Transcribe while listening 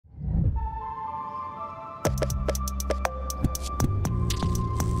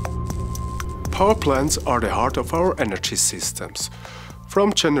Power plants are the heart of our energy systems.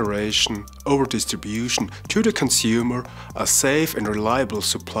 From generation over distribution to the consumer, a safe and reliable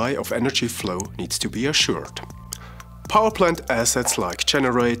supply of energy flow needs to be assured. Power plant assets like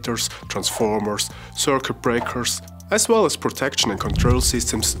generators, transformers, circuit breakers, as well as protection and control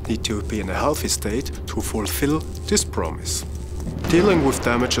systems need to be in a healthy state to fulfill this promise. Dealing with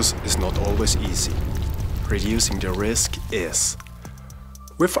damages is not always easy. Reducing the risk is.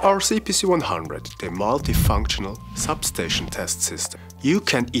 With our CPC 100, the multifunctional substation test system, you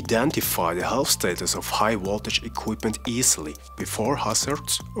can identify the health status of high voltage equipment easily before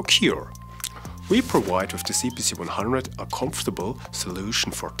hazards occur. We provide with the CPC 100 a comfortable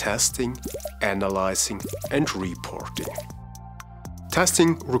solution for testing, analyzing and reporting.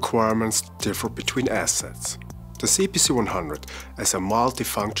 Testing requirements differ between assets. The CPC 100 as a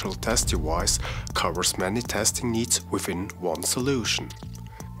multifunctional test device covers many testing needs within one solution.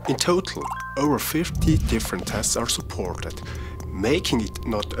 In total, over 50 different tests are supported, making it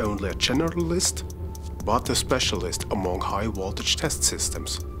not only a generalist, but a specialist among high-voltage test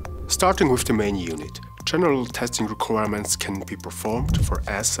systems. Starting with the main unit, general testing requirements can be performed for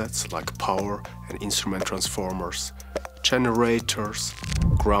assets like power and instrument transformers, generators,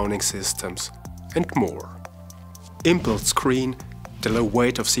 grounding systems, and more. Inbuilt screen, the low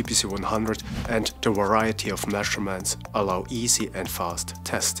weight of CPC 100 and the variety of measurements allow easy and fast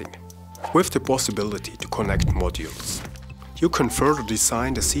testing. With the possibility to connect modules, you can further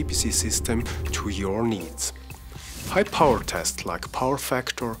design the CPC system to your needs. High power tests like power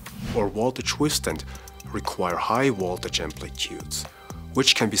factor or voltage withstand require high voltage amplitudes,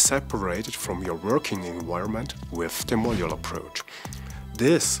 which can be separated from your working environment with the modular approach.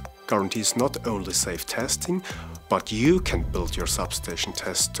 This guarantees not only safe testing, but you can build your substation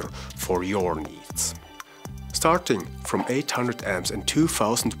tester for your needs. Starting from 800 amps and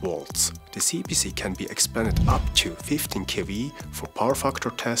 2000 volts, the CPC can be expanded up to 15 kV for power factor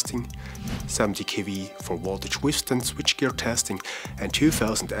testing, 70 kV for voltage withstand switchgear testing, and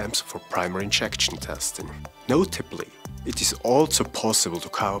 2000 amps for primary injection testing. Notably, it is also possible to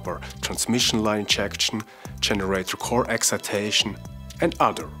cover transmission line injection, generator core excitation, and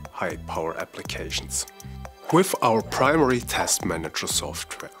other high power applications. With our primary test manager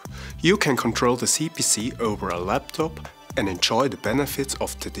software, you can control the CPC over a laptop and enjoy the benefits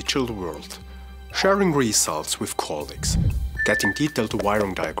of the digital world. Sharing results with colleagues, getting detailed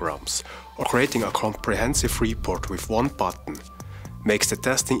wiring diagrams, or creating a comprehensive report with one button makes the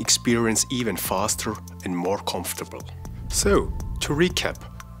testing experience even faster and more comfortable. So, to recap,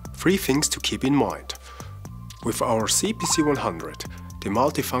 3 things to keep in mind. With our CPC 100, the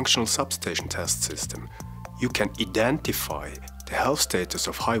multifunctional substation test system, you can identify the health status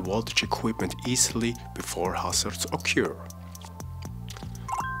of high voltage equipment easily before hazards occur.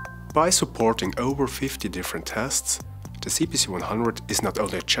 By supporting over 50 different tests, the CPC 100 is not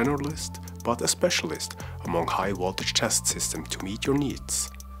only a generalist, but a specialist among high voltage test systems to meet your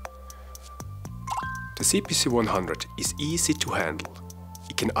needs. The CPC 100 is easy to handle.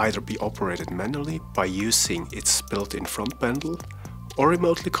 It can either be operated manually by using its built-in front panel, or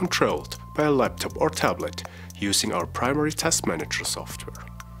remotely controlled by a laptop or tablet using our primary test manager software.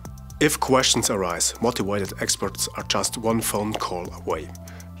 If questions arise, motivated experts are just one phone call away.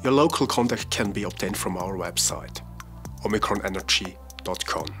 Your local contact can be obtained from our website,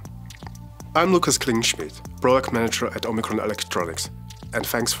 omicronenergy.com. I'm Lukas Klingenschmid, Product Manager at OMICRON Electronics, and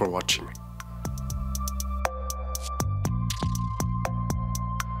thanks for watching.